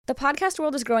The podcast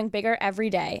world is growing bigger every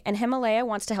day, and Himalaya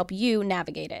wants to help you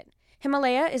navigate it.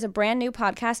 Himalaya is a brand new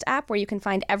podcast app where you can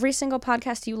find every single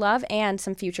podcast you love and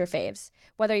some future faves.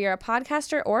 Whether you're a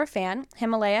podcaster or a fan,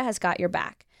 Himalaya has got your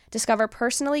back. Discover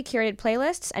personally curated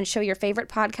playlists and show your favorite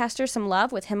podcasters some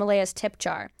love with Himalaya's tip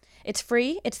jar. It's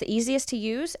free, it's the easiest to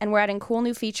use, and we're adding cool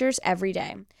new features every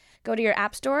day. Go to your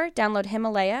app store, download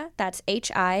Himalaya, that's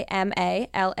Himalaya,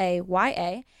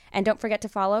 and don't forget to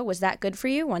follow Was That Good For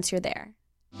You once you're there.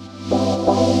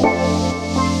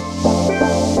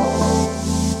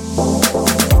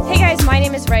 Hey guys, my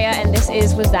name is Rhea, and this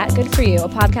is Was That Good For You, a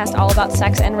podcast all about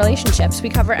sex and relationships. We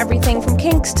cover everything from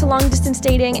kinks to long-distance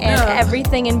dating and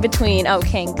everything in between. Oh,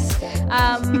 kinks.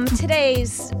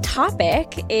 Today's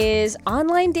topic is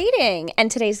online dating,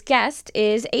 and today's guest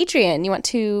is Adrian. You want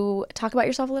to talk about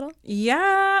yourself a little?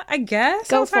 Yeah, I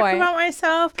guess. I'll talk about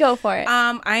myself. Go for it.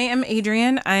 I am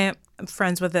Adrian. I am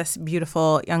friends with this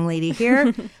beautiful young lady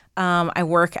here. I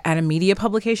work at a media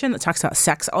publication that talks about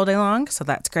sex all day long, so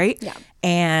that's great. Yeah.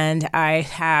 And I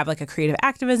have like a creative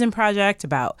activism project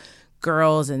about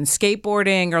girls and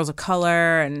skateboarding, girls of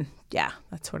color, and yeah,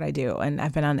 that's what I do. And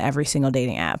I've been on every single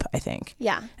dating app, I think.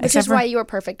 Yeah, which is why you were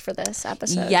perfect for this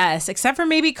episode. Yes, except for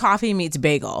maybe Coffee Meets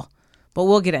Bagel. But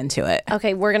we'll get into it.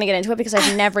 Okay, we're going to get into it because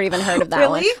I've never even heard of that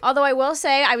Really? one. Although I will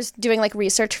say, I was doing like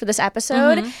research for this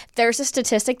episode. There's a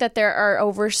statistic that there are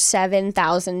over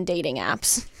 7,000 dating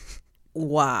apps.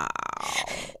 Wow.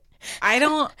 I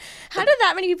don't... How did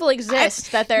that many people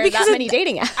exist that there are that many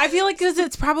dating apps? I feel like because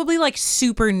it's probably like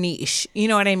super niche. You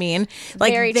know what I mean?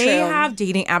 Like Very they true. have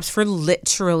dating apps for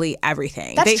literally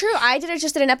everything. That's true. I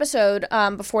just did an episode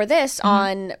before this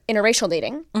on interracial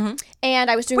dating. And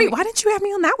I was doing... Wait, why didn't you have me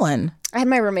on that one? I had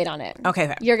my roommate on it. Okay,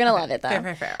 fair. You're going to love it, though.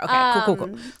 Fair. Okay,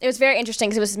 cool. It was very interesting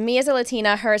because it was me as a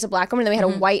Latina, her as a black woman, and then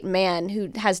we had a white man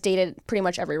who has dated pretty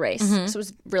much every race. So it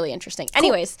was really interesting. Cool.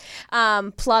 Anyways,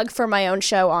 plug for my own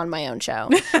show on my own show.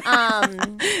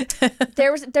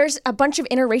 There's a bunch of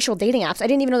interracial dating apps. I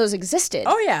didn't even know those existed.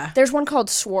 Oh, yeah. There's one called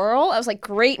Swirl. I was like,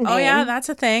 great name. Oh, yeah, that's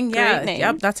a thing. Yeah, Great name.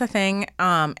 Yep, that's a thing.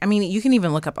 I mean, you can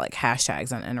even look up like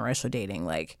hashtags on interracial dating.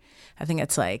 Like, I think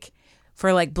it's like...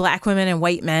 For like black women and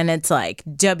white men, it's like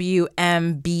WMBW,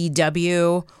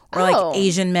 or like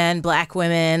Asian men, black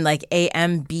women, like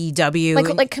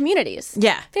AMBW. Like communities.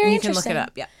 Yeah. Very you interesting. can look it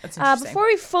up. Yeah, that's interesting. Before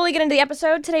we fully get into the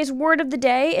episode, today's word of the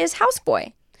day is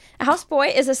houseboy. A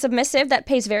houseboy is a submissive that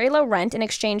pays very low rent in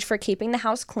exchange for keeping the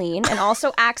house clean and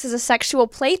also acts as a sexual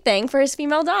plaything for his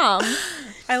female dom.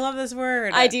 I love this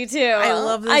word. I do too. I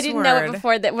love this word. I didn't know it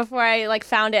before I like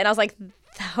found it, and I was like,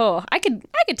 oh, I could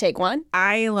take one.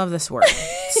 I love this word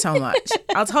so much.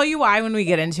 I'll tell you why when we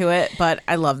get into it, but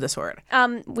I love this word.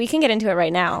 We can get into it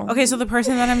right now. Okay, so the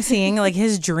person that I'm seeing, like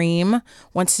his dream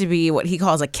wants to be what he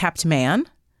calls a kept man,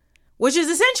 which is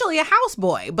essentially a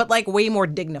houseboy, but like way more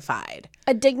dignified.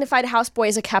 A dignified houseboy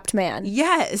is a kept man.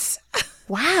 Yes.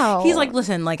 Wow. He's like,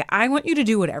 listen, like, I want you to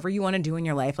do whatever you want to do in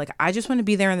your life. Like, I just want to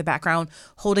be there in the background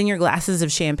holding your glasses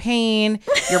of champagne,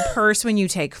 your purse when you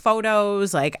take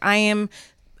photos. Like,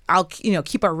 I'll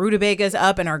keep our rutabagas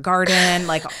up in our garden.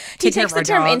 Like, he takes the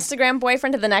term Instagram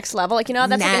boyfriend to the next level. Like, that's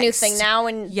like a new thing now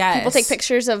when people take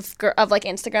pictures of like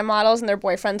Instagram models and their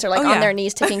boyfriends are like on their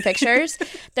knees taking pictures.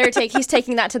 He's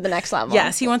taking that to the next level.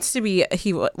 Yes, he wants to be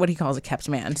what he calls a kept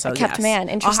man. So kept man.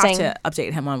 Interesting. I'll have to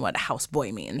update him on what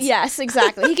houseboy means. Yes,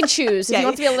 exactly. He can choose. If he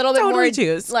wants to be a little bit more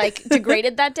like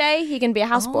degraded that day, he can be a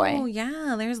houseboy. Oh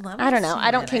yeah, there's levels. I don't know.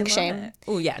 I don't kink shame.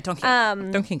 Oh yeah, don't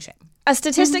kink shame. A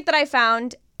statistic that I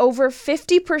found. Over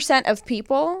 50% of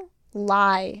people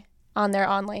lie on their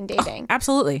online dating.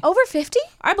 Absolutely. Over 50?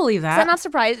 I believe that. Is that not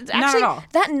surprised? Actually, not at all.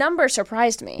 That number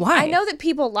surprised me. Why? I know that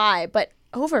people lie, but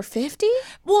over 50?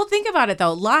 Well, think about it,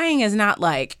 though. Lying is not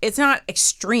like, it's not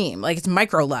extreme. Like, it's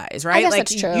micro lies, right? I guess like,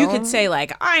 that's true. You could say,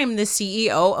 like, I'm the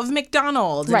CEO of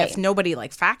McDonald's. And right. if nobody,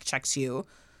 like, fact checks you,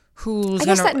 I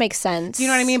guess that makes sense. You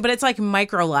know what I mean? But it's like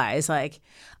micro lies. Like,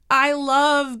 I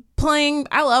love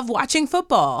watching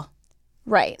football.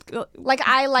 Right. Like,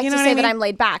 I like to say that I'm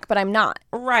laid back, but I'm not.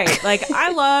 Right. Like, I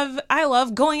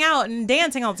love going out and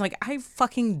dancing all the time. Like, I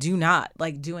fucking do not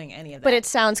like doing any of that. But it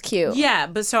sounds cute. Yeah.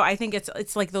 But so I think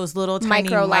it's like those little tiny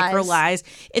micro lies.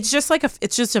 It's just like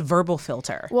it's just a verbal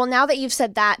filter. Well, now that you've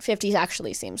said that, 50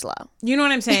 actually seems low. You know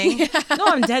what I'm saying? Yeah. No,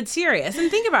 I'm dead serious. And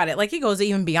think about it. Like, it goes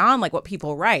even beyond like what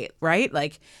people write, right?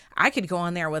 Like, I could go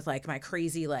on there with like my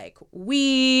crazy like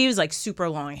weaves, like super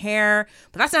long hair,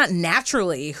 but that's not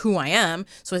naturally who I am.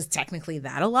 So is technically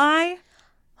that a lie?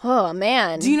 Oh,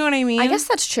 man. Do you know what I mean? I guess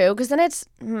that's true, because then it's,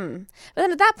 But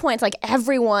then at that point, it's like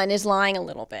everyone is lying a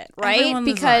little bit, right? Everyone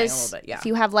because is lying a little bit, yeah. if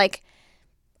you have like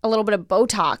a little bit of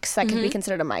Botox, that could be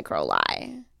considered a micro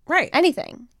lie. Right.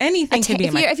 Anything. Anything can be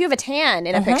if you have a tan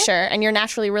in a picture and you're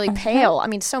naturally really pale, I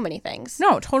mean, so many things.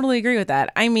 No, totally agree with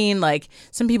that. I mean, like,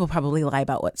 some people probably lie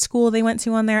about what school they went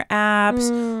to on their apps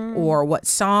or what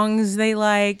songs they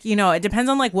like. You know, it depends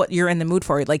on, like, what you're in the mood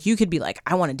for. Like, you could be like,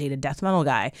 I want to date a death metal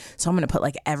guy, so I'm going to put,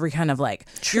 like, every kind of, like,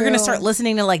 you're going to start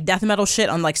listening to, like, death metal shit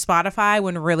on, like, Spotify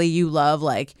when really you love,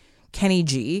 like, Kenny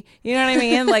G. You know what I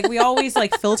mean? Like, we always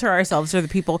like filter ourselves for the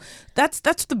people. That's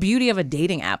the beauty of a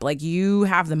dating app. Like, you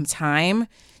have the time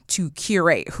to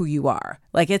curate who you are.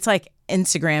 Like, it's like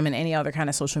Instagram and any other kind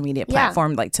of social media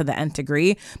platform, like, to the nth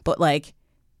degree. But, like,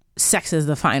 sex is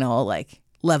the final, like,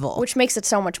 level, which makes it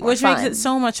so much more fun. Makes it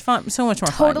so much fun, so much more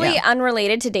totally fun,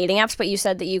 unrelated to dating apps, but you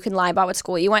said that you can lie about what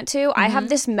school you went to. I have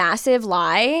this massive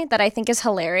lie that I think is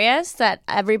hilarious that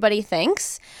everybody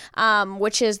thinks,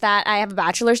 which is that I have a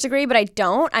bachelor's degree, but I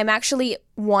don't. I'm actually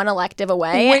one elective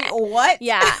away. Wait, what?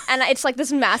 Yeah, and it's like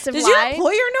this massive Does lie. your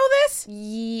employer know this?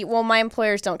 Well, my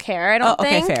employers don't care, I don't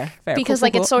think. Okay, fair. Because cool,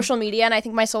 it's social media, and I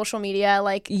think my social media,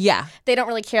 like, they don't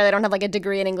really care. They don't have, like, a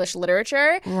degree in English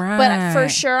literature. Right. But for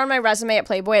sure on my resume at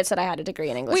Playboy, it said I had a degree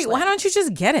in English. Wait, why don't you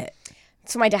just get it?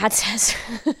 So my dad says.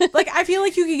 Like, I feel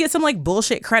like you could get some, like,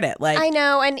 bullshit credit. Like, I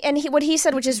know, and what he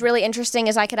said, which is really interesting,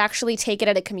 is I could actually take it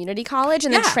at a community college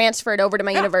and then transfer it over to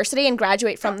my university and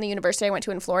graduate from the university I went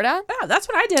to in Florida. Yeah, that's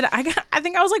what I did. I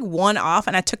think I was like one off,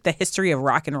 and I took the history of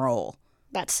rock and roll.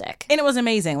 That's sick. And it was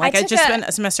amazing. Like, I just spent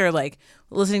a semester, like,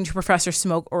 listening to Professor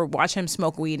smoke or watch him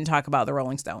smoke weed and talk about the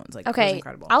Rolling Stones. Like, it was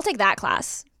incredible. I'll take that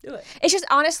class. Do it. It's just,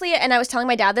 honestly, and I was telling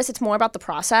my dad this, it's more about the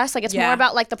process. Like, it's more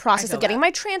about, like, the process of getting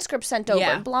my transcript sent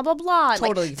over, blah, blah, blah.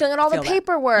 Totally. Like, filling out all the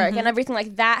paperwork and everything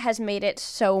like that has made it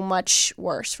so much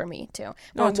worse for me, too.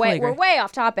 We're way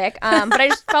off topic, but I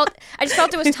just felt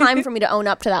it was time for me to own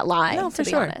up to that lie, to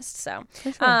be honest. So,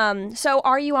 so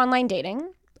are you online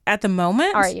dating? At the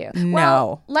moment? Are you? No.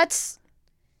 Well, let's,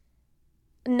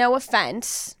 no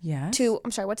offense to, I'm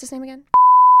sorry, what's his name again?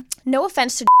 No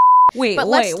offense to Wait,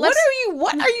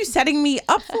 what are you setting me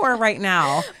up for right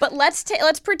now? But let's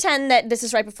pretend that this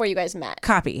is right before you guys met.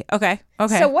 Copy. Okay.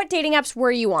 So what dating apps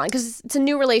were you on? Because it's a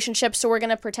new relationship, so we're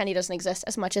gonna pretend he doesn't exist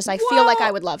as much as I feel like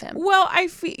I would love him. Well, I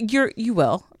feel you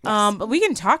will. Yes. But we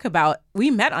can talk about,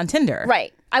 we met on Tinder.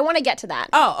 Right. I want to get to that.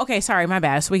 Oh, okay. Sorry, my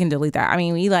bad. So we can delete that. I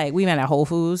mean, we met at Whole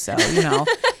Foods, so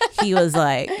he was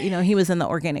like, he was in the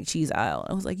organic cheese aisle.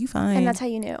 I was like, you fine. And that's how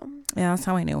you knew. Yeah, that's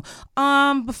how I knew.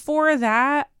 Before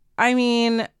that, I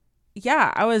mean,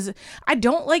 I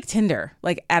don't like Tinder,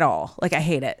 like, at all. Like, I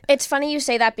hate it. It's funny you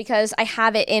say that because I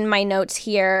have it in my notes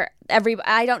here.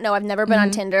 I don't know, I've never been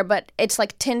on Tinder, but it's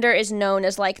like Tinder is known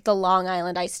as like the Long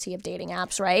Island iced tea of dating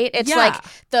apps, right? It's like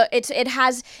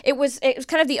it was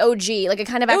kind of the OG, like it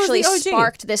kind of actually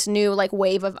sparked this new like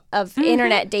wave of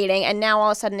internet dating, and now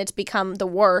all of a sudden it's become the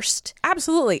worst.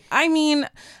 Absolutely. I mean,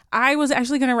 I was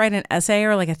actually going to write an essay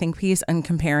or like a think piece on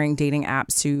comparing dating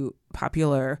apps to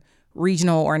popular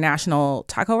regional or national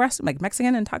like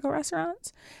Mexican and taco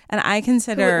restaurants, and I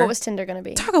consider what was Tinder going to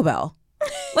be? Taco Bell.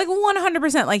 Like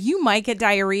 100%. Like, you might get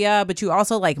diarrhea, but you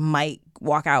also like might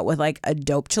walk out with like a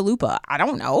dope chalupa. I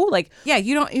don't know. Like, yeah,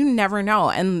 you never know.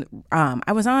 And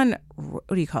I was on, what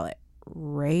do you call it?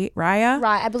 Raya?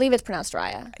 I believe it's pronounced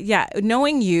Raya. Yeah,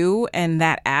 knowing you and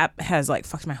that app has like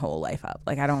fucked my whole life up.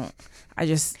 Like, I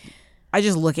just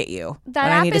look at you.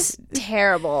 That app is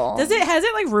terrible. Has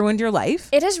it like ruined your life?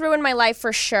 It has ruined my life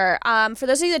for sure. For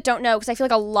those of you that don't know, because I feel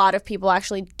like a lot of people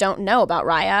actually don't know about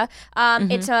Raya,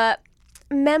 it's a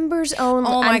members only.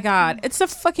 Oh my God. It's the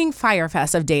fucking Fire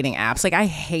Fest of dating apps. Like, I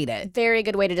hate it. Very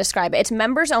good way to describe it. It's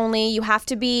members only. You have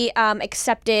to be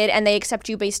accepted, and they accept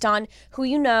you based on who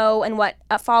you know and what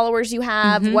followers you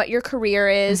have, what your career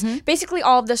is, basically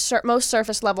all of the most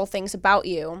surface level things about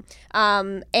you.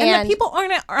 And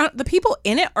the people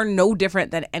in it are no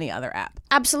different than any other app.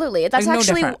 Absolutely. That's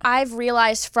actually, I've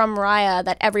realized from Raya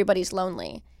that everybody's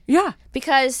lonely. Yeah.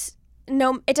 Because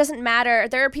it doesn't matter.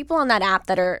 There are people on that app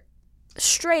that are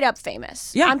straight up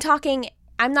famous. Yeah. I'm not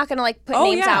going to like put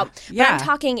names out, but I'm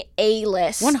talking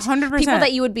A-list. 100%. People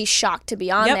that you would be shocked to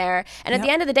be on there. And at the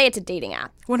end of the day, it's a dating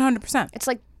app. 100%. It's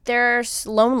like they're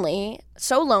lonely,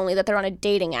 so lonely that they're on a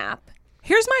dating app.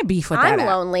 Here's my beef with that I'm app.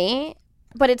 lonely,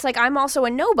 but it's like I'm also a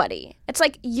nobody. It's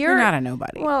like you're not a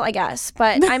nobody. Well, I guess,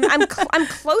 but I'm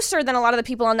closer than a lot of the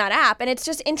people on that app, and it's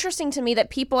just interesting to me that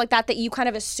people like that you kind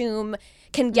of assume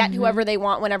can get whoever they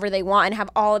want whenever they want and have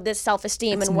all of this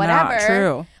self-esteem and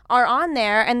whatever are on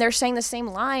there, and they're saying the same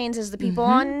lines as the people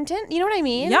on Tinder. You know what I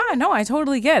mean? Yeah, no, I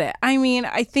totally get it. I mean,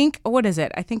 I think, what is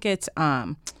it? I think it's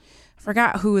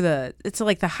forgot who it's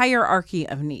like the hierarchy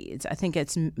of needs. I think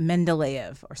it's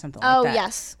Mendeleev or something like that. Oh,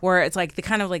 yes. Where it's like the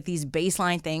kind of like these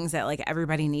baseline things that like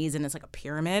everybody needs, and it's like a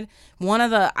pyramid. One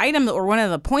of the items or one of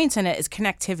the points in it is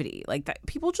connectivity. Like that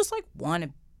people just like want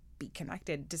to be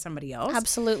connected to somebody else.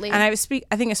 Absolutely. And I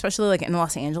think especially like in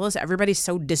Los Angeles, everybody's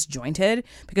so disjointed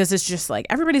because it's just like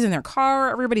everybody's in their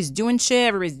car, everybody's doing shit,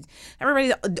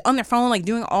 everybody's on their phone, like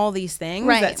doing all these things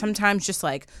that sometimes just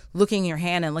like looking in your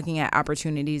hand and looking at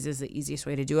opportunities is the easiest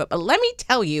way to do it. But let me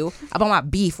tell you about my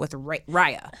beef with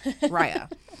Raya.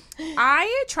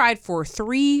 I tried for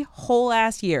 3 whole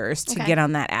ass years to get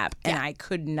on that app, and I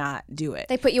could not do it.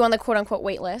 They put you on the quote unquote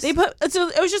wait list. So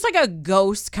it was just like a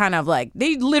ghost kind of like,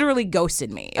 they literally ghosted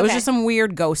me. It was just some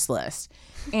weird ghost list.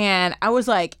 And I was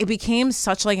like, it became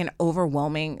such like an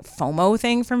overwhelming FOMO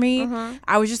thing for me.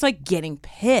 I was just like getting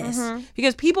pissed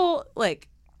because people like,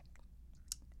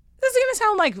 this is going to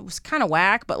sound like kind of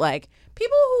whack, but like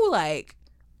people who like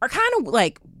are kind of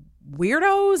like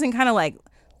weirdos and kind of like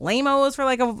lame-os, for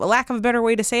like a lack of a better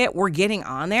way to say it, were getting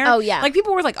on there. Oh yeah, like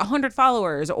people were like 100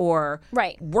 followers or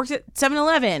worked at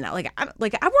 7-Eleven. I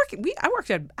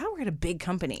worked at a big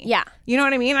company. Yeah, you know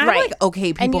what I mean. I have like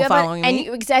okay people following me.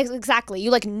 Exactly. You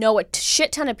like know a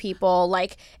shit ton of people.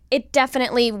 Like it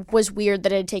definitely was weird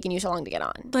that it had taken you so long to get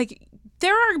on. Like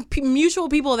there are mutual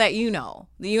people that you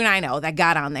and I know that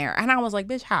got on there, and I was like,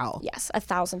 bitch, how? Yes,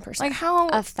 1,000%. Like how?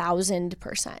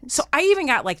 1,000%. So I even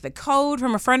got like the code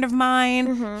from a friend of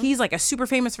mine. He's like a super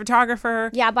famous photographer.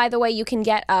 Yeah, by the way, you can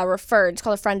get referred. It's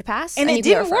called a friend pass, and it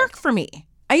didn't work for me.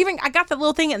 I got the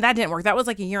little thing and that didn't work. That was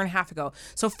like a year and a half ago.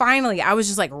 So finally I was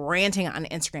just like ranting on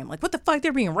Instagram. Like, what the fuck?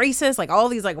 They're being racist. Like all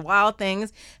these like wild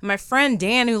things. And my friend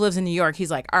Dan, who lives in New York, he's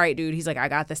like, all right, dude. He's like, I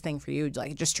got this thing for you.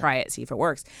 Like, just try it. See if it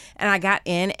works. And I got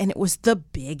in and it was the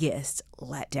biggest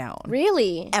letdown.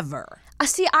 Really? Ever.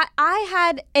 See, I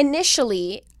had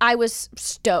initially, I was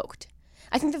stoked.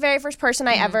 I think the very first person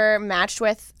I ever matched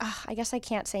with, I guess I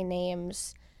can't say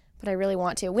names, but I really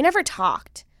want to. We never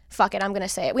talked. Fuck it, I'm going to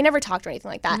say it. We never talked or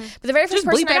anything like that. But the very first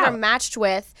person I ever matched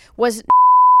with was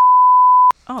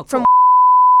from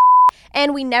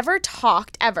and we never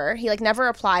talked ever. He like never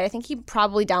replied. I think he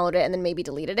probably downloaded it and then maybe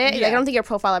deleted it. Like, I don't think your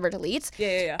profile ever deletes.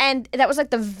 Yeah. And that was like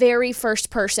the very first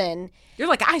person. You're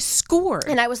like, I scored.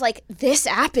 And I was like, this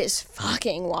app is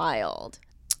fucking wild.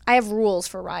 I have rules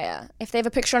for Raya. If they have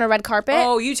a picture on a red carpet.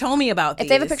 Oh, you told me about these. If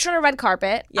they have a picture on a red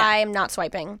carpet, I am not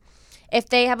swiping. If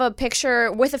they have a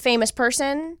picture with a famous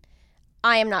person,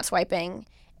 I am not swiping.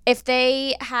 If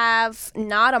they have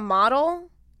not a model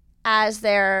as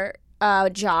their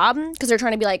job, because they're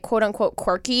trying to be like quote unquote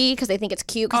quirky because they think it's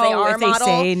cute because they are a model.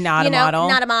 They say not a model.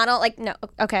 Not a model. Like, no,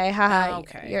 okay, haha.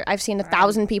 Okay. I've seen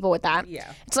 1,000 people with that. Yeah.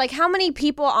 It's like, how many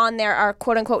people on there are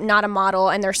quote unquote not a model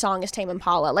and their song is Tame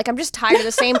Impala? Like, I'm just tired of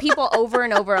the same people over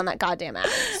and over on that goddamn app.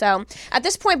 So at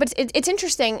this point, but it's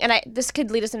interesting, and this could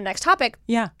lead us to the next topic.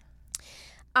 Yeah.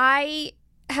 I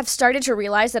have started to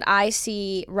realize that I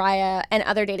see Raya and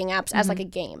other dating apps as like a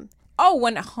game. Oh,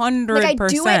 100%. Like I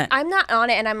do it. I'm not on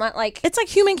it, and I'm not like. It's like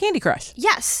human Candy Crush.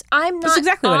 Yes, I'm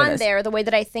not on there the way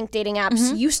that I think dating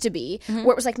apps used to be,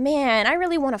 where it was like, man, I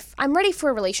really want to. I'm ready for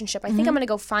a relationship. I think I'm going to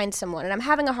go find someone, and I'm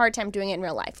having a hard time doing it in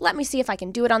real life. Let me see if I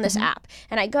can do it on this app.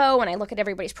 And I go and I look at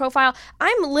everybody's profile.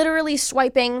 I'm literally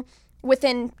swiping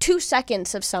within 2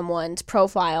 seconds of someone's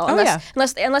profile,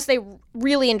 unless they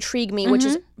really intrigue me, which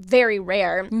is very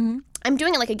rare. I'm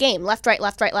doing it like a game, left, right,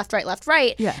 left, right, left, right, left,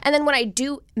 right. Yeah. And then when I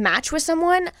do match with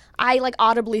someone, I like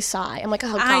audibly sigh. I'm like,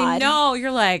 oh God. I know.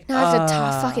 You're like, now I have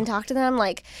to fucking talk to them.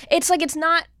 Like, it's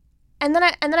not. And then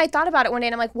I thought about it one day,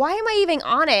 and I'm like, why am I even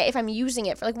on it if I'm using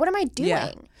it for like, what am I doing?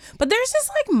 Yeah. But there's this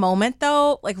like moment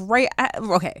though, like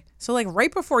so like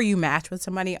right before you match with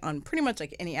somebody on pretty much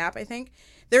like any app, I think.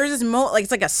 There's this moment, like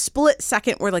it's like a split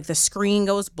second where like the screen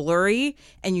goes blurry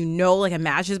and you know like a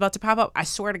match is about to pop up. I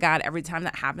swear to God, every time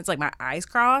that happens, like my eyes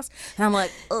cross and I'm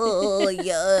like, oh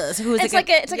yes. It's like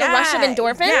a rush of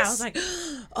endorphins. Yeah, I was like,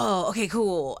 oh, okay,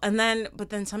 cool. But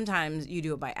then sometimes you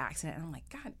do it by accident and I'm like,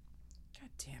 God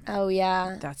damn it. Oh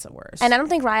yeah. That's the worst. And I don't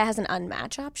think Raya has an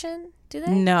unmatch option, do they?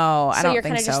 No, I don't think so. So you're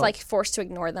kind of just like forced to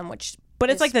ignore them, but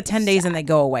it's like the 10 days and they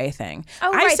go away thing.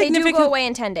 Oh, right. They do go away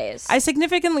in 10 days. I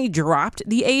significantly dropped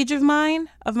the age of my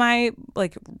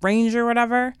like range or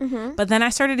whatever. But then I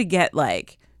started to get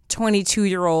like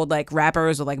 22-year-old like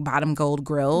rappers with like bottom gold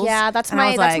grills. Yeah, that's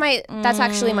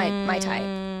actually my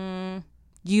type.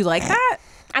 You like that?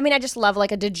 I mean, I just love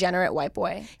like a degenerate white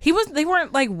boy. They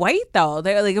weren't like white though.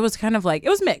 It was kind of like, it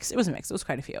was mixed. It was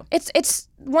quite a few. It's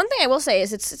one thing I will say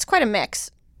is it's quite a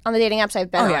mix. on the dating apps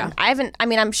I've been on. I haven't. I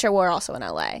mean, I'm sure we're also in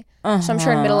LA, so I'm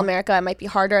sure in Middle America it might be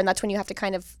harder, and that's when you have to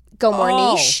kind of go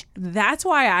more niche. That's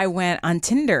why I went on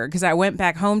Tinder, because I went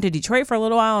back home to Detroit for a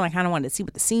little while and I kind of wanted to see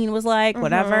what the scene was like,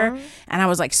 whatever. And I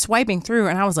was like swiping through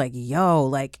and I was like, yo,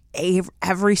 like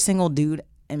every single dude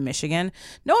in Michigan.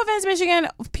 No offense, Michigan.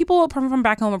 People from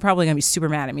back home are probably gonna be super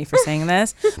mad at me for saying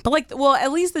this, but like, well,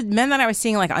 at least the men that I was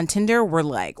seeing like on Tinder were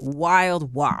like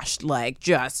wild washed, like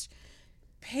just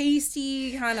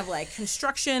pasty kind of like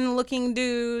construction looking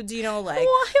dudes, you know, like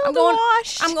I'm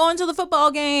going to the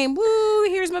football game. Woo,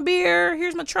 here's my beer,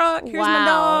 here's my truck, here's my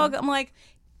dog. I'm like,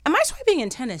 am I swiping in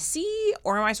Tennessee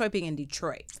or am I swiping in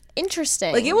Detroit?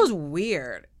 Interesting. Like, it was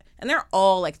weird. And they're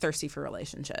all like thirsty for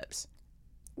relationships.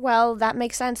 Well, that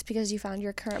makes sense because you found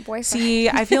your current boyfriend. See,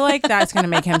 I feel like that's going to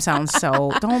make him sound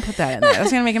so... Don't put that in there. That's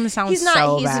going to make him sound he's not,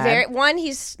 so he's bad.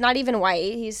 He's not even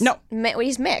white. He's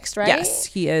mixed, right? Yes,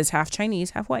 he is half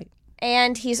Chinese, half white.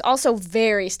 And he's also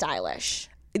very stylish.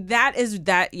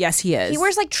 Yes, he is. He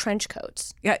wears like trench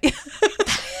coats. Yeah.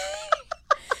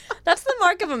 That's the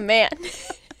mark of a man.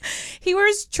 He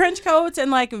wears trench coats and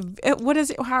like, what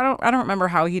is it? I don't remember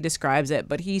how he describes it,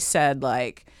 but he said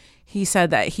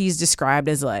that he's described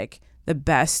as like the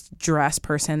best dressed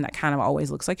person that kind of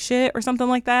always looks like shit or something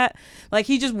like that. Like,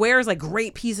 he just wears like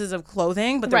great pieces of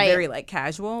clothing, but they're very like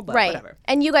casual, but whatever.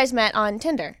 And you guys met on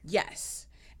Tinder. Yes.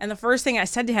 And the first thing I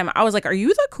said to him, I was like, are you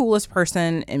the coolest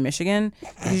person in Michigan?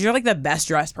 Because you're like the best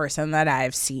dressed person that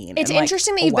I've seen. It's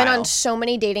interesting that you've been on so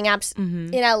many dating apps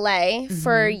in LA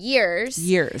for years.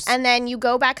 And then you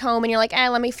go back home and you're like,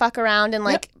 let me fuck around and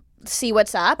like see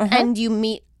what's up. And you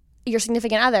meet your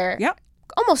significant other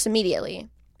almost immediately.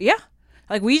 Yeah.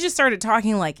 Like, we just started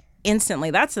talking like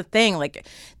instantly. That's the thing. Like,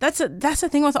 that's the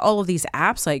thing with all of these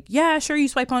apps. Like, yeah, sure, you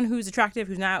swipe on who's attractive,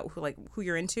 who's not, who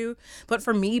you're into. But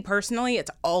for me personally,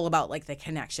 it's all about like the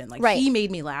connection. Like, he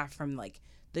made me laugh from like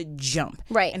the jump.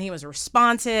 Right. And he was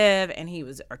responsive and he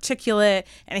was articulate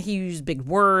and he used big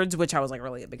words, which I was like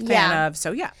really a big fan of.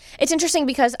 So yeah. It's interesting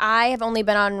because I have only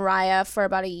been on Raya for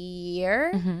about a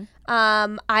year.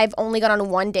 I've only gone on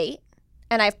one date.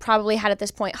 And I've probably had at this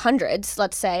point hundreds,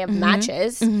 let's say, of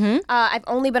matches. I've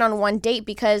only been on one date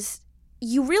because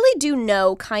you really do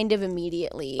know kind of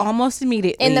immediately. Almost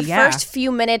immediately, in the first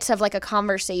few minutes of like a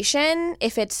conversation,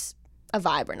 if it's a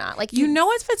vibe or not. Like, you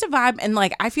know if it's a vibe, and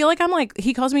like I feel like I'm like,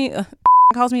 he calls me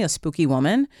a spooky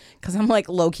woman because I'm like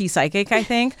low-key psychic, I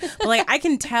think. But like, I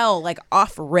can tell like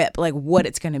off rip like what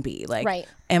it's gonna be. Like,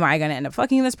 am I gonna end up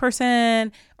fucking this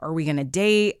person? Are we gonna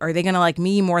date? Are they gonna like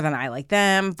me more than I like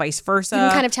them? Vice versa. You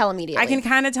can kind of tell immediately. I can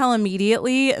kind of tell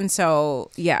immediately, and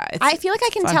so yeah. I feel like I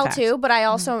can tell too, but I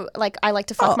also like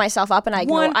to fuck myself up, and I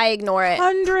ignore it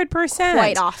 100%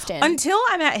 quite often. Until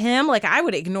I met him, like I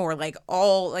would ignore like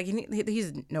all like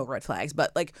he's no red flags,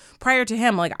 but like prior to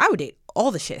him, like I would date all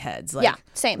the shitheads. Like,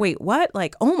 same. Wait, what?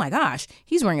 Like, oh my gosh,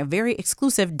 he's wearing a very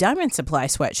exclusive Diamond Supply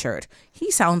sweatshirt. He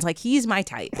sounds like he's my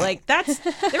type. Like,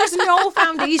 there's no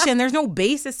foundation, there's no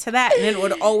basis to that, and it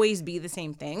would always be the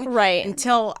same thing. Right.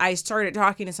 Until I started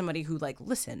talking to somebody who like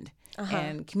listened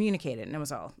and communicated, and it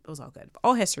was all good.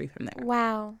 All history from there.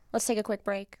 Wow. Let's take a quick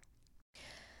break.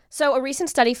 So, a recent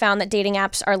study found that dating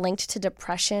apps are linked to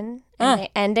depression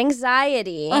and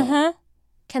anxiety.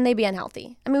 Can they be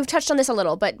unhealthy? I mean, we've touched on this a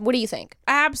little, but what do you think?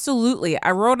 Absolutely.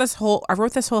 I wrote this whole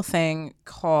thing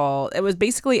called, it was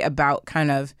basically about kind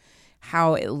of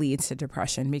how it leads to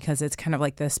depression, because it's kind of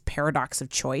like this paradox of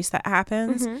choice that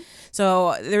happens.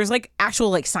 So there's like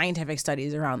actual like scientific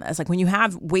studies around this. Like, when you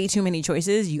have way too many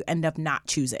choices, you end up not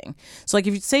choosing. So like,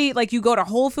 if you say like you go to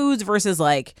Whole Foods versus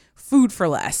like food for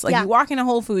less, like you walk into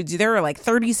Whole Foods, there are like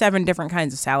 37 different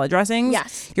kinds of salad dressings.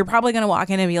 Yes. You're probably going to walk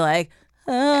in and be like,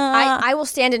 I will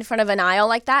stand in front of an aisle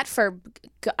like that for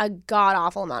a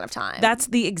god-awful amount of time. That's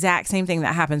the exact same thing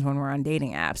that happens when we're on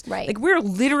dating apps. Right. Like, we're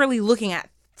literally looking at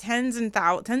tens of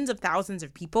thousands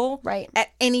of people at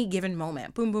any given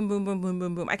moment. Boom, boom, boom, boom, boom,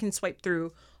 boom, boom. I can swipe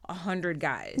through 100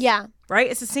 guys. Yeah. Right?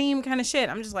 It's the same kind of shit.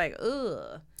 I'm just like,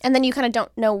 ugh. And then you kind of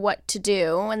don't know what to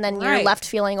do, and then you're left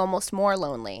feeling almost more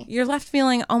lonely. You're left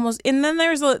feeling almost, and then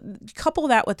there's a couple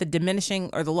that with the diminishing,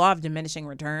 or the law of diminishing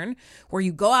return, where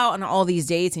you go out on all these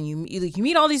dates and you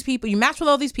meet all these people, you match with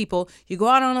all these people, you go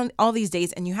out on all these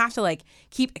dates, and you have to like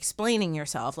keep explaining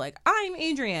yourself. Like, I'm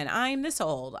Adrian, I'm this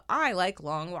old, I like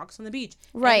long walks on the beach,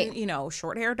 right? And,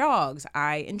 short hair dogs,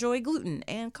 I enjoy gluten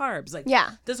and carbs. Like,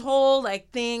 this whole like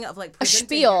thing of like a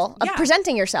spiel of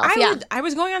presenting yourself. I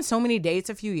was going on so many dates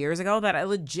a few years ago that I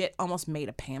legit almost made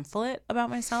a pamphlet about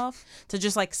myself to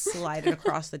just like slide it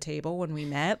across the table when we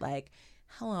met. Like,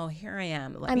 hello, here I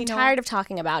am. I'm tired of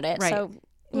talking about it. Right. So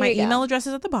my email address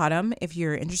is at the bottom. If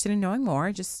you're interested in knowing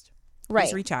more, just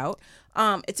please reach out.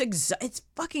 It's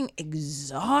fucking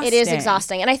exhausting. It is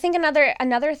exhausting. And I think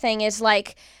another thing is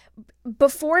like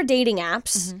before dating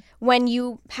apps, when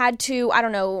you had to, I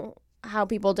don't know how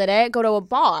people did it, go to a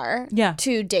bar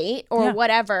to date or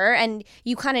whatever, and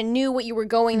you kind of knew what you were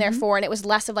going there for, and it was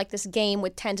less of like this game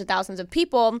with tens of thousands of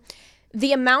people,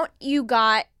 the amount you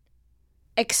got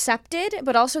accepted,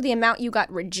 but also the amount you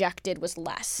got rejected was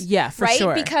less. Yeah, for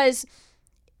sure. Because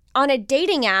on a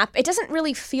dating app, it doesn't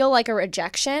really feel like a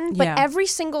rejection, but every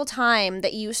single time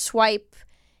that you swipe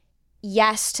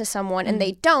yes to someone and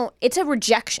they don't, it's a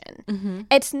rejection.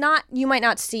 It's not, you might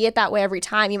not see it that way every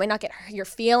time. You might not get your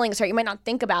feelings hurt. You might not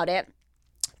think about it.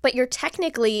 But you're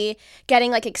technically getting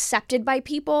like accepted by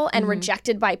people and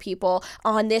rejected by people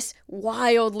on this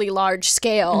wildly large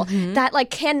scale that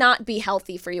like cannot be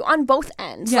healthy for you on both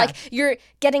ends. Like you're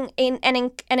getting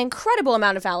an incredible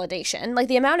amount of validation. Like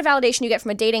the amount of validation you get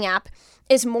from a dating app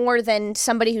is more than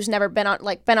somebody who's never been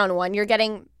on one. You're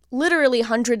getting literally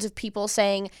hundreds of people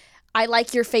saying, I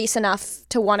like your face enough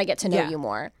to want to get to know you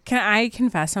more. Can I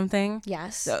confess something?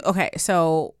 Yes.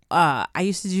 So I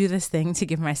used to do this thing to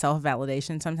give myself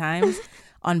validation sometimes.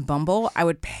 On Bumble, I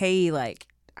would pay like,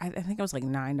 I think it was like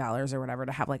 $9 or whatever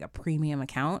to have like a premium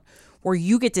account where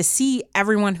you get to see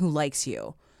everyone who likes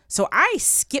you. So I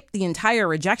skipped the entire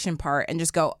rejection part and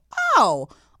just go, oh,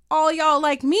 all y'all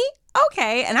like me?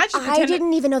 Okay. And I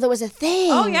didn't even know that was a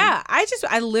thing. Oh yeah.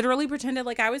 I literally pretended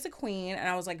like I was a queen, and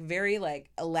I was like very like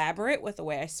elaborate with the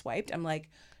way I swiped. I'm like,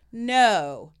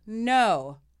 no.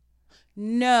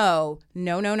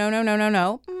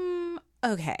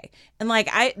 Okay. And like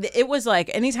it was like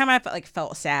anytime I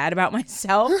felt sad about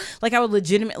myself, like I would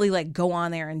legitimately like go on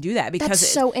there and do that because that's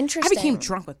so interesting. I became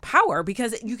drunk with power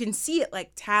because you can see it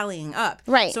like tallying up.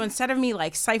 Right. So instead of me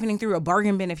like siphoning through a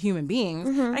bargain bin of human beings,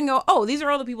 I can go, oh, these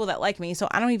are all the people that like me, so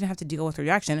I don't even have to deal with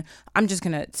rejection. I'm just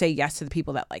gonna say yes to the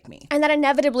people that like me. And that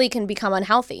inevitably can become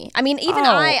unhealthy. I mean, even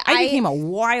I became a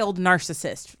wild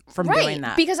narcissist from doing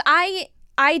that. Because I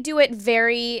do it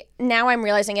now I'm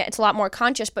realizing it's a lot more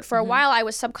conscious, but for a while I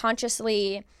was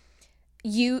subconsciously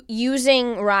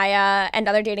using Raya and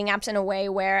other dating apps in a way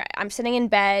where I'm sitting in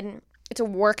bed, it's a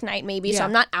work night maybe, so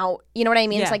I'm not out, you know what I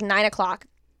mean? It's like 9:00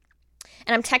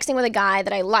 and I'm texting with a guy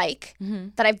that I like,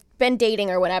 that I've been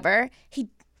dating or whatever. He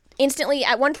instantly,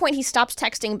 at one point he stops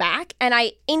texting back and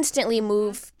I instantly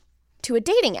move to a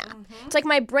dating app. It's like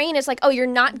my brain is like, oh, you're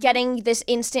not getting this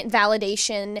instant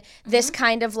validation, this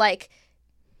kind of like,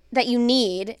 that you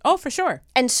need. Oh, for sure.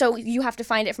 And so you have to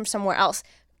find it from somewhere else.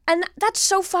 And that's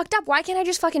so fucked up. Why can't I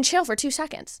just fucking chill for 2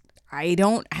 seconds? I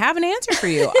don't have an answer for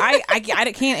you. I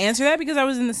can't answer that because I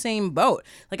was in the same boat.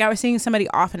 Like I was seeing somebody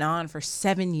off and on for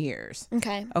 7 years.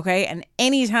 Okay. And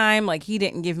anytime like he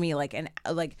didn't give me like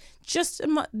just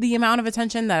the amount of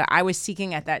attention that I was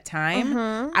seeking at that time,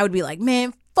 I would be like,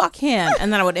 man, fuck him.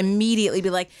 And then I would immediately be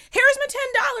like, here's my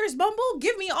 $10, Bumble.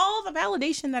 Give me all the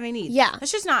validation that I need. Yeah.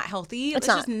 That's just not healthy. It's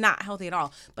just not healthy at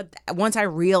all. But once I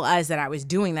realized that I was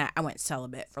doing that, I went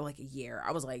celibate for like a year.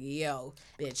 I was like, yo,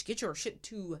 bitch, get your shit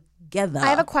together. I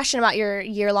have a question about your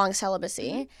year-long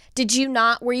celibacy.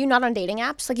 Were you not on dating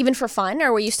apps? Like even for fun?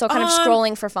 Or were you still kind of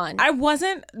scrolling for fun? I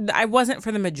wasn't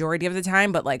for the majority of the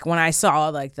time. But like when I saw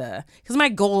like because my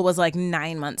goal was like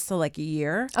 9 months to like a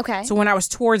year. Okay. So when I was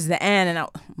towards the end and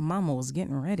Mama was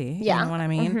getting ready. Yeah. You know what I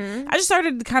mean? I just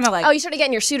started to kind of like... Oh, you started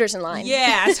getting your suitors in line.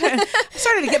 Yeah. I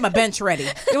started to get my bench ready.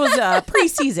 It was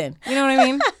pre-season. You know what I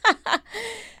mean? And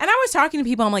I was talking to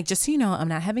people. I'm like, just so you know, I'm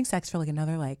not having sex for like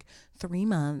another like 3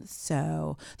 months.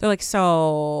 So they're like,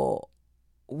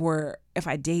 if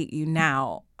I date you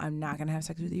now, I'm not going to have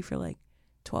sex with you for like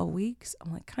 12 weeks.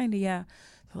 I'm like, kind of, yeah.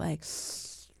 They're like...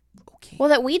 Okay. Well,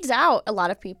 that weeds out a lot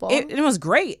of people. It was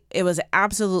great. It was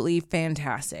absolutely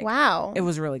fantastic. Wow. It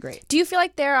was really great. Do you feel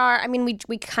like there are, I mean,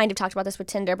 we kind of talked about this with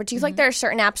Tinder, but do you feel like there are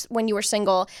certain apps when you were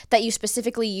single that you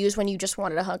specifically use when you just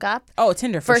wanted to hook up? Oh,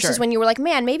 Tinder for sure. Versus when you were like,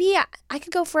 man, maybe I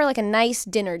could go for like a nice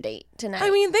dinner date tonight. I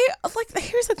mean,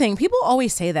 here's the thing. People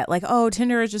always say that like, oh,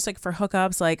 Tinder is just like for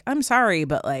hookups. Like, I'm sorry,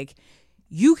 but like,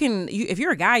 if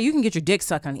you're a guy, you can get your dick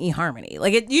sucked on eHarmony.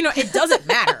 Like it doesn't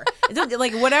matter. It doesn't,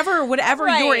 like whatever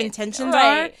your intentions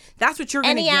are, that's what you're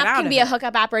going to get out of it. Any app can be a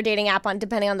hookup app or a dating app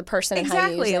depending on the person and how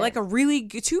you use it. Like a really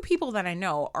two people that I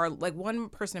know are like one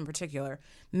person in particular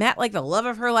met like the love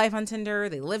of her life on Tinder.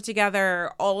 They live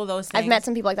together, all of those things. I've met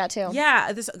some people like that too.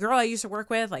 Yeah, this girl I used to work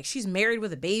with, like she's married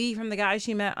with a baby from the guy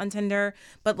she met on Tinder.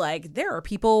 But like there are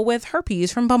people with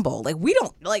herpes from Bumble. Like we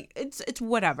don't like it's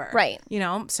whatever. Right. You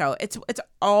know, so it's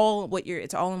all in what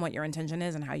your intention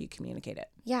is and how you communicate it.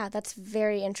 Yeah, that's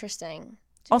very interesting.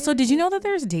 Also, did you know that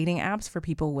there's dating apps for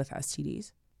people with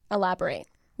STDs? Elaborate.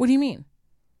 What do you mean?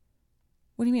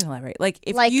 What do you mean elaborate? Like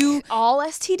if Like you all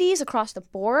STDs across the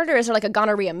board, or is there like a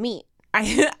gonorrhea meat?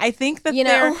 I think that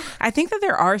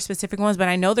there are specific ones, but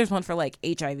I know there's one for like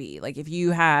HIV. Like if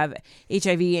you have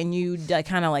HIV and you like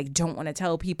kind of like don't want to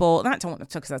tell people, not don't want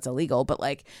to because that's illegal, but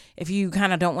like if you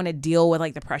kind of don't want to deal with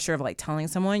like the pressure of like telling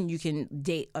someone, you can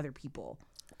date other people.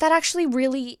 That actually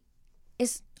really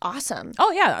is awesome.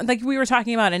 Oh yeah, like we were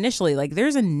talking about initially, like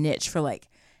there's a niche for like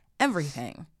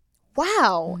everything.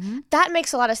 Wow. That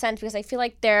makes a lot of sense because I feel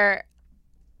like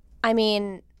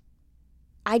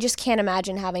I just can't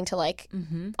imagine having to like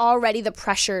already the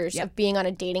pressures of being on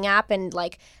a dating app and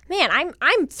like, man,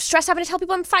 I'm stressed having to tell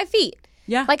people I'm 5 feet.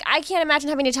 Yeah. Like I can't imagine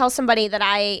having to tell somebody that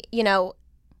I,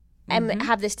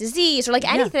 have this disease or like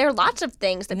anything. There are lots of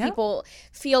things that people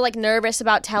feel like nervous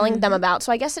about telling them about.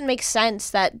 So I guess it makes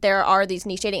sense that there are these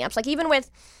niche dating apps. Like even with,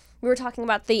 we were talking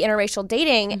about the interracial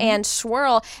dating and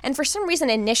Swirl, and for some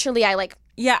reason initially I like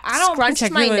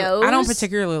scrunched my nose. I don't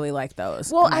particularly like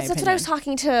those. Well, that's what I was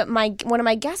talking to one of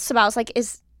my guests about. I was like,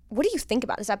 what do you think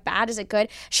about it? Is that bad? Is it good?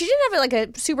 She didn't have like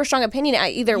a super strong opinion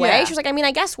either way. She was like, I mean,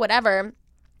 I guess whatever.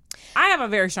 I have a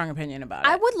very strong opinion about it.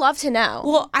 I would love to know.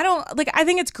 Well, I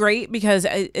think it's great because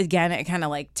again, it kind of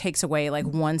like takes away like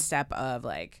one step of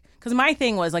like, because my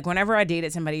thing was like whenever I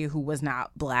dated somebody who was not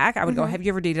black, I would go, have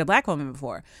you ever dated a black woman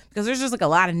before? Because there's just like a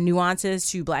lot of nuances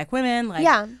to black women, like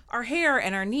our hair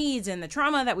and our needs and the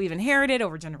trauma that we've inherited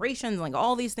over generations, like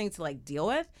all these things to like deal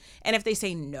with. And if they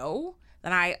say no,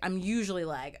 then I'm usually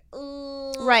like,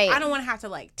 I don't want to have to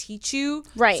like teach you.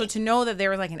 Right. So to know that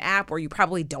there was like an app where you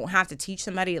probably don't have to teach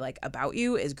somebody like about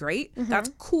you is great.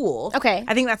 That's cool. Okay.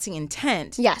 I think that's the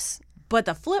intent. Yes. But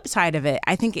the flip side of it,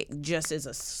 I think it just is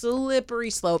a slippery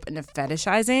slope into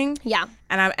fetishizing. Yeah.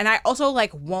 And I also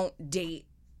like won't date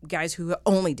guys who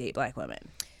only date black women.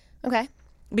 Okay.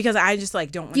 Because I just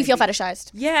like don't want to. You feel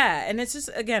fetishized. Yeah, and it's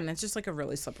just like a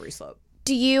really slippery slope.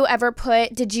 Did you ever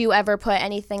put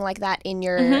anything like that in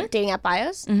your dating app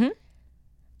bios?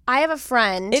 I have a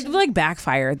friend. It like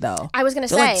backfired though. I was gonna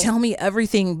say, like, tell me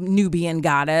everything, Nubian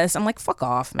goddess. I'm like, fuck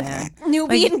off, man.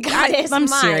 Nubian goddess. I'm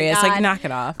serious. God. Like, knock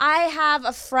it off. I have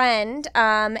a friend,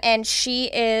 and she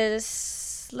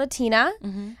is Latina,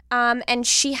 and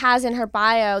she has in her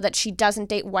bio that she doesn't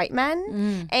date white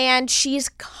men, and she's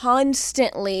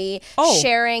constantly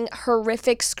sharing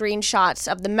horrific screenshots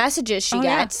of the messages she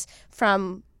gets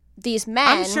from these men.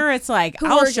 I'm sure it's like,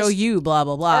 I'll show you, blah,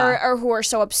 blah, blah. Or who are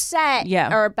so upset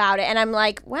or about it. And I'm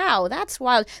like, wow, that's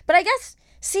wild. But I guess,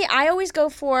 I always go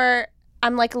for,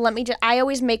 I'm like, I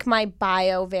always make my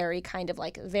bio very kind of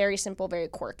like, very simple, very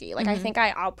quirky. Like, I think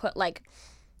I'll put like,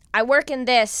 I work in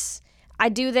this, I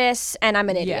do this, and I'm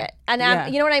an idiot.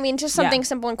 And you know what I mean? Just something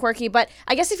simple and quirky. But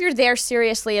I guess if you're there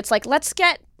seriously, it's like, let's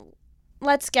get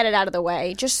it out of the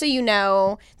way. Just so you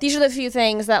know, these are the few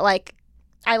things that like,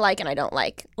 I like and I don't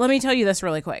like. Let me tell you this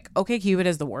really quick. OkCupid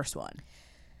is the worst one.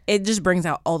 It just brings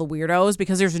out all the weirdos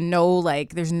because there's no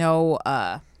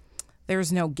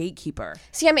gatekeeper.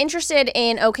 See, I'm interested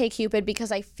in OkCupid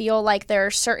because I feel like there are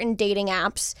certain dating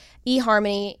apps,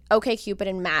 eHarmony, OkCupid,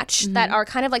 and Match, that are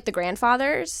kind of like the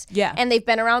grandfathers. Yeah. And they've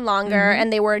been around longer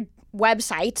and they were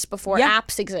websites before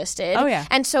apps existed. Oh, yeah.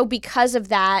 And so because of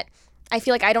that, I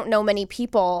feel like I don't know many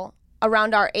people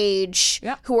around our age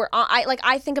who are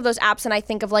I think of those apps and I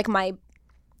think of like my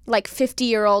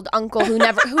 50-year-old uncle who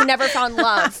never found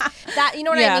love. That, you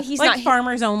know what I mean? He's like not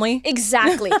farmers only.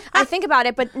 Exactly. I think about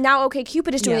it, but now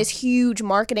OkCupid is doing this huge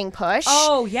marketing push.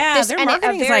 Oh yeah, their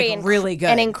marketing is like really good.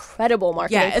 An incredible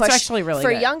marketing push. Yeah, it's actually really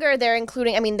good. For younger, they're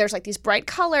including. I mean, there's like these bright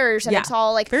colors, and it's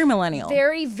all like very millennial,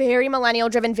 very very millennial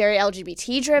driven, very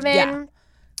LGBT driven. Yeah.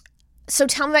 So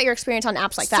tell me about your experience on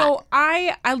apps like that. So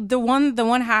I the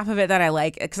one half of it that I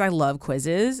like, because I love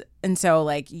quizzes, and so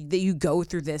like you go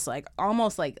through this like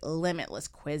almost like limitless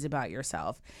quiz about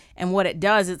yourself, and what it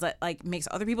does is like makes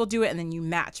other people do it, and then you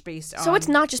match based on. So it's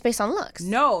not just based on looks.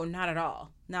 No, not at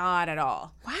all. Not at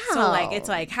all. Wow. So like it's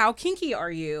like, how kinky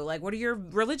are you? Like, what are your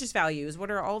religious values?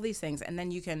 What are all these things? And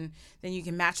then you can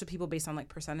match with people based on like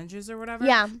percentages or whatever.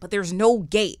 Yeah. But there's no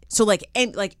gate. So like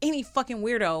any fucking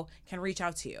weirdo can reach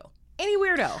out to you. Any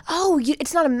weirdo. Oh,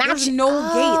 it's not a match. There's no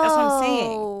gate. That's what I'm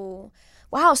saying.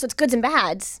 Wow, so it's goods and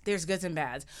bads. There's goods and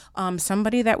bads.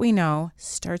 Somebody that we know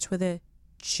starts with a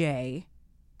J.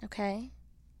 Okay.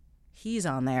 He's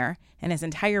on there, and his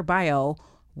entire bio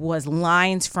was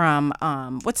lines from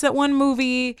what's that one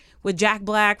movie with Jack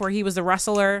Black where he was the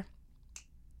wrestler?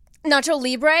 Nacho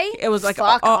Libre? It was like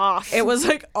Fuck off. It was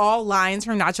like all lines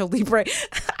from Nacho Libre.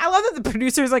 I love that the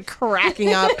producer's like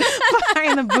cracking up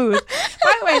behind the booth.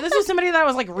 By the way, this was somebody that I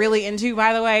was like really into,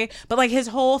 by the way. But like his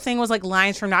whole thing was like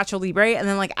lines from Nacho Libre. And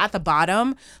then like at the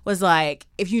bottom was like,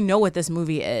 if you know what this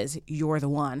movie is, you're the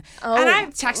one. Oh. And I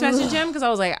text messaged him because I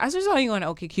was like, I just saw you on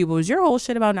OkCupid. Was your whole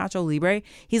shit about Nacho Libre?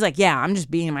 He's like, yeah, I'm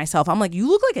just being myself. I'm like, you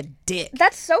look like a dick.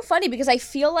 That's so funny because I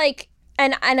feel like,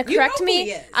 and correct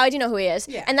me, I do know who he is.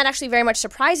 Yeah. And that actually very much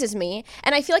surprises me.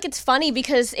 And I feel like it's funny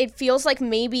because it feels like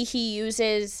maybe he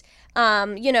uses,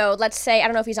 let's say, I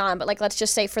don't know if he's on, but like, let's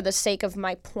just say for the sake of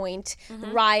my point,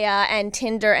 Raya and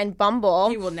Tinder and Bumble.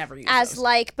 He will never use as those.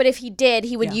 Like, but if he did,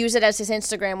 he would use it as his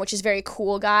Instagram, which is very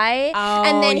cool guy. Oh,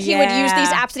 and then he would use these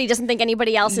apps that he doesn't think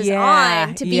anybody else is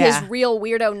on to be his real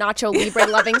weirdo Nacho Libre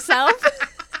loving self.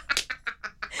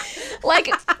 Like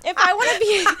if I want to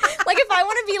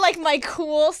be like my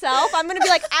cool self, I'm gonna be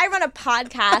like, I run a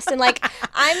podcast and like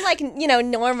I'm like,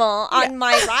 normal on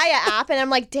my Raya app, and I'm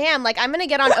like, damn, like I'm gonna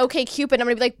get on OkCupid and I'm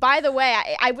gonna be like, by the way,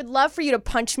 I would love for you to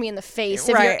punch me in the face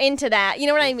if you're into that. You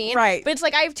know what I mean? Right. But it's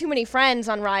like I have too many friends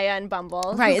on Raya and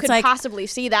Bumble who could like, possibly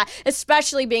see that,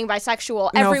 especially being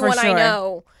bisexual. No, Everyone for sure. I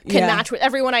know can match with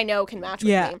everyone I know can match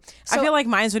with me. So, I feel like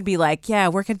mine would be like, yeah, I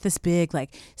work at this big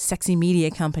like sexy media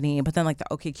company, but then like the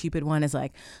OkCupid one is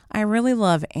like, I really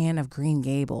love Anne of Green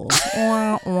Gables.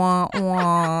 Wah, wah,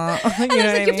 wah. And it's like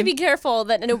you have to be careful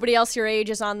that nobody else your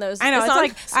age is on those. I know. It's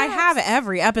like I have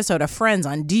every episode of Friends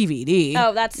on DVD.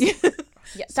 Oh, that's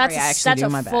that's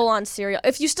a full-on serial.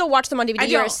 If you still watch them on DVD,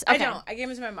 I don't. I gave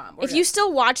them to my mom. If you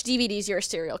still watch DVDs, you're a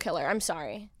serial killer. I'm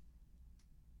sorry.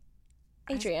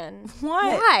 Adrian. What?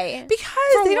 Why?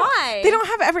 Because they don't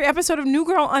have every episode of New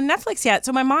Girl on Netflix yet.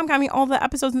 So my mom got me all the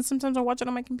episodes, and sometimes I watch it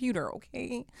on my computer.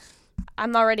 Okay.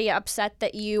 I'm already upset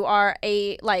that you are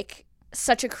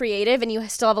such a creative and you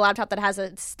still have a laptop that has a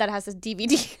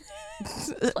DVD.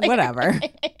 Whatever.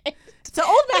 It's an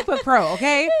old MacBook Pro,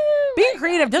 okay? Being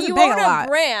creative doesn't pay a lot. You own a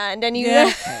brand and you... Yeah,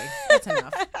 okay. That's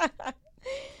enough.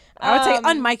 I would say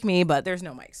unmic me, but there's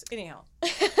no mics. Anyhow.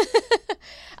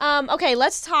 Okay,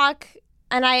 let's talk,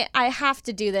 and I have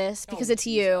to do this because it's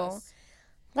Jesus. You.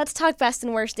 Let's talk best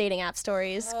and worst dating app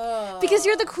stories. Because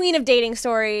you're the queen of dating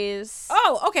stories.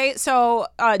 Oh, okay. So,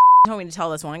 told me to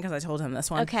tell this one because I told him this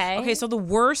one. Okay, so the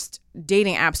worst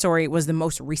dating app story was the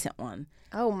most recent one.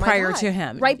 Oh, my prior God. to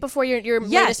him. Right before your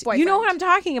latest boyfriend. You know what I'm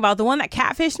talking about? The one that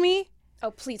catfished me?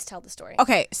 Oh, please tell the story.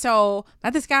 Okay, so I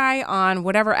met this guy on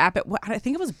whatever app I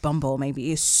think it was Bumble maybe.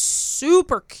 He's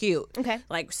super cute. Okay.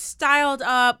 Like styled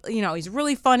up. He's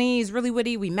really funny. He's really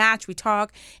witty. We match. We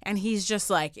talk. And he's just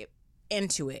like...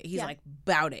 into it. He's like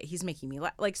about it. He's making me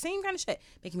laugh, like same kind of shit,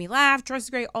 making me laugh, dresses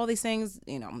great, all these things.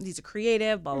 He's a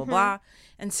creative, blah blah blah.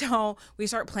 And so we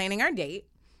start planning our date,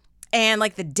 and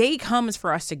like the day comes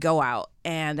for us to go out,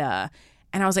 and I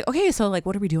was like, okay, so like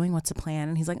what are we doing, what's the plan?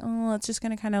 And he's like, oh, it's just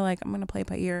gonna kind of like, I'm gonna play it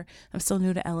by ear, I'm still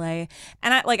new to LA.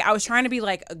 And I was trying to be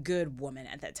like a good woman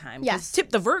at that time. Yes.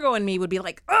 The Virgo in me would be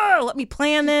like, oh, let me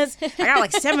plan this. I got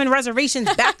like 7 reservations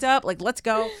backed up, like let's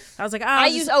go. I was like, I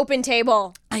use Open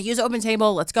Table.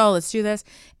 Let's go, let's do this.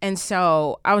 And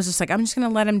so I was just like, I'm just gonna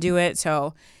let him do it.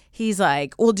 So he's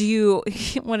like, well,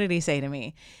 what did he say to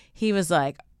me? He was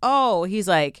like,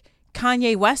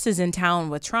 Kanye West is in town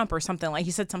with Trump or something. Like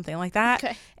he said something like that.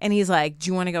 Okay. And he's like, do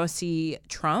you want to go see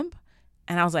Trump?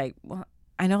 And I was like, well,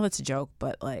 I know that's a joke,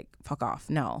 but like, fuck off.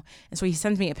 No. And so he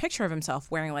sends me a picture of himself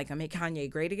wearing like a Make Kanye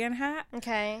Great Again hat.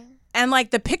 Okay. And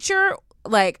like the picture,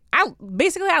 like I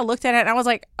looked at it and I was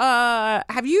like, was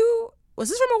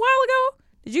this from a while ago?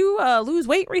 Did you lose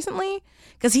weight recently?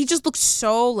 Because he just looked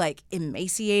so like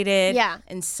emaciated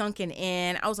and sunken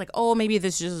in. I was like, oh, maybe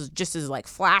this is just as like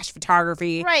flash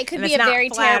photography. Right, could be a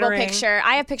very terrible picture.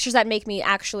 I have pictures that make me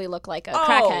actually look like a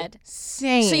crackhead.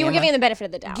 Same. So you were giving him the benefit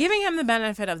of the doubt. Giving him the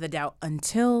benefit of the doubt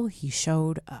until he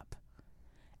showed up.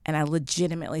 And I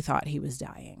legitimately thought he was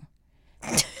dying.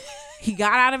 He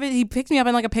got out of it. He picked me up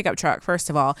in like a pickup truck,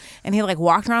 first of all. And he like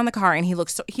walked around the car and he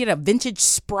had a vintage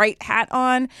Sprite hat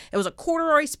on. It was a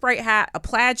corduroy Sprite hat, a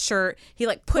plaid shirt. He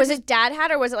like Was it dad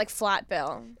hat or was it like flat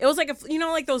bill? It was like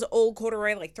like those old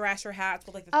corduroy like Thrasher hats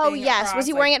with like the Oh, thing yes. across, Was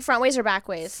he wearing it front ways or back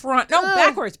ways? Front. No,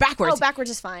 backwards. Oh,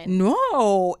 backwards is fine.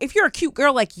 No. If you're a cute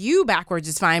girl like you, backwards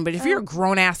is fine. But if you're a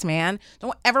grown ass man,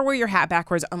 don't ever wear your hat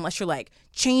backwards unless you're like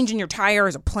changing your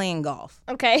tires or playing golf.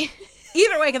 Okay.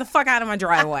 Either way, get the fuck out of my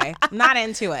driveway. I'm not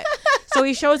into it. So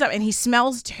he shows up and he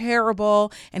smells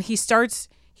terrible and he starts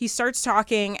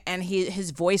talking and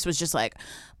his voice was just like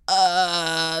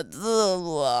and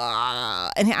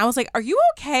I was like, are you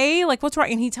okay? Like, what's wrong?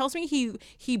 And he tells me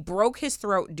he broke his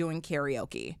throat doing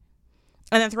karaoke.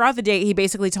 And then throughout the day, he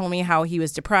basically told me how he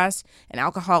was depressed, an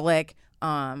alcoholic,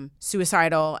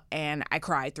 suicidal, and I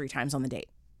cried 3 times on the date.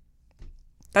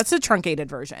 That's the truncated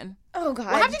version. Oh, God.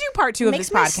 We'll have to do part 2 of this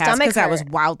podcast because I was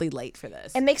wildly late for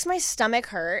this. It makes my stomach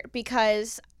hurt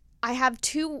because I have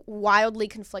 2 wildly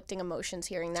conflicting emotions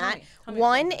hearing that. Tell me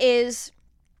One is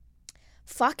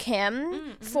fuck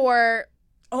him for...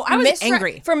 Oh, I was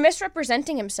angry. For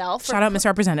misrepresenting himself. Shout out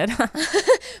misrepresented.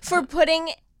 for putting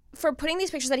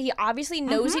these pictures that he obviously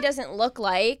knows he doesn't look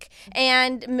like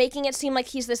and making it seem like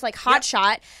he's this like hot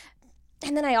shot.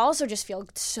 And then I also just feel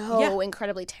so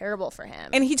incredibly terrible for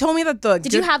him. And he told me that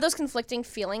Did you have those conflicting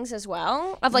feelings as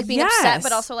well? Of like being upset,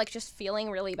 but also like just feeling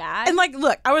really bad? And like,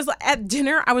 look, I was at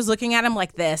dinner, I was looking at him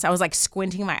like this. I was like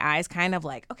squinting my eyes, kind of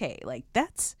like, okay, like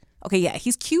that's, okay, yeah,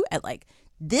 he's cute at like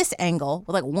this angle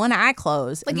with like one eye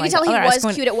closed. Like and, you can tell he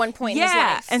was cute at one point in his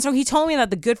life. And so he told me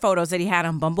that the good photos that he had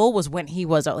on Bumble was when he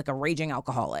was like a raging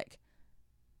alcoholic.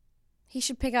 He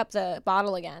should pick up the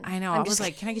bottle again. I know. I was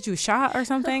like, can I get you a shot or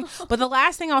something? But the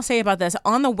last thing I'll say about this,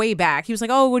 on the way back, he was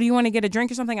like, oh, what do you want to get, a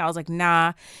drink or something? I was like,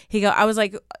 nah. He's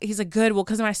like, good. Well,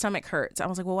 because my stomach hurts. I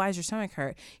was like, well, why does your stomach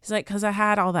hurt? He's like, because I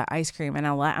had all that ice cream and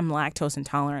I'm lactose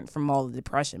intolerant from all the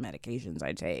depression medications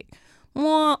I take.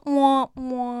 Wah, wah,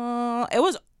 wah. It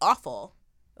was awful.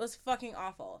 It was fucking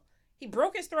awful. He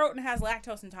broke his throat and has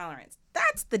lactose intolerance.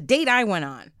 That's the date I went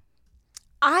on.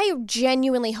 I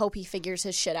genuinely hope he figures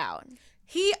his shit out.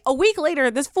 A week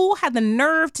later, this fool had the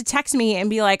nerve to text me and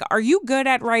be like, are you good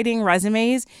at writing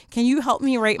resumes? Can you help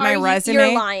me write my resume?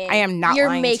 You're lying. I am not You're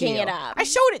lying to you. making it up. I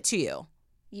showed it to you.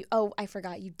 Oh, I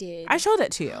forgot you did. I showed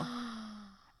it to you.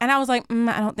 And I was like,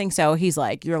 I don't think so. He's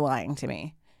like, you're lying to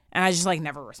me. And I just like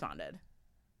never responded.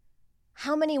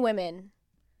 How many women?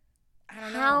 I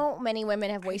don't know. How many women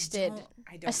have wasted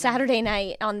a Saturday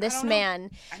night on this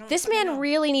man? This man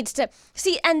really needs to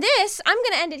see. And this, I'm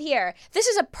going to end it here. This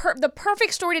is the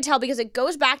perfect story to tell because it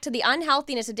goes back to the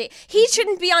unhealthiness of dating. He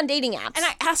shouldn't be on dating apps. And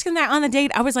I asked him that on the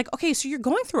date. I was like, okay, so you're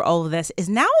going through all of this. Is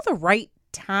now the right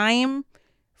time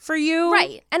for you?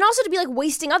 Right. And also to be like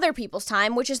wasting other people's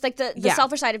time, which is like the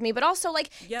selfish side of me, but also like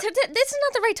this is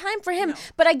not the right time for him. No.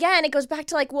 But again, it goes back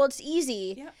to like, well, it's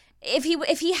easy. Yep.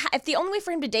 If the only way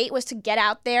for him to date was to get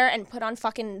out there and put on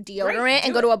fucking deodorant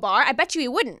and go to a bar, I bet you he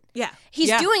wouldn't. Yeah. He's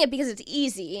doing it because it's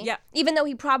easy. Yeah. Even though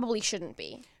he probably shouldn't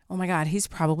be. Oh my God, he's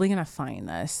probably gonna find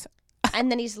this. And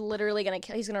then he's literally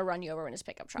he's gonna run you over in his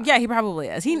pickup truck. Yeah, he probably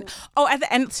is. At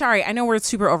the end, sorry, I know we're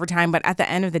super overtime, but at the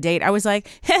end of the date, I was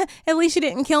like, at least you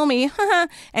didn't kill me.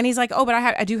 And he's like, oh, but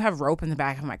I do have rope in the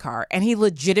back of my car. And he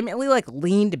legitimately like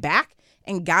leaned back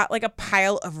and got like a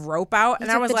pile of rope out. And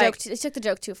I was like, he took the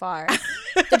joke too far.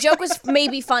 The joke was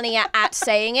maybe funny at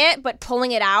saying it, but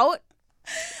pulling it out,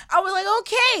 I was like,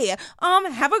 okay,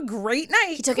 have a great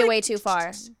night. He took it way too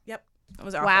far. Yep. It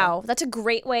was awful. Wow. That's a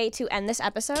great way to end this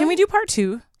episode. Can we do part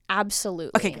 2?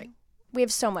 Absolutely. Okay, great. We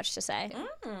have so much to say.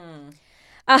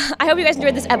 I hope you guys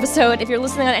enjoyed this episode. If you're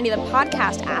listening on any of the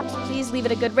podcast apps, please leave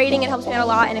it a good rating. It helps me out a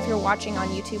lot. And if you're watching on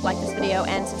YouTube, like this video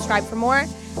and subscribe for more.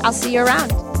 I'll see you around.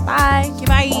 Bye. Okay,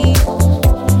 bye.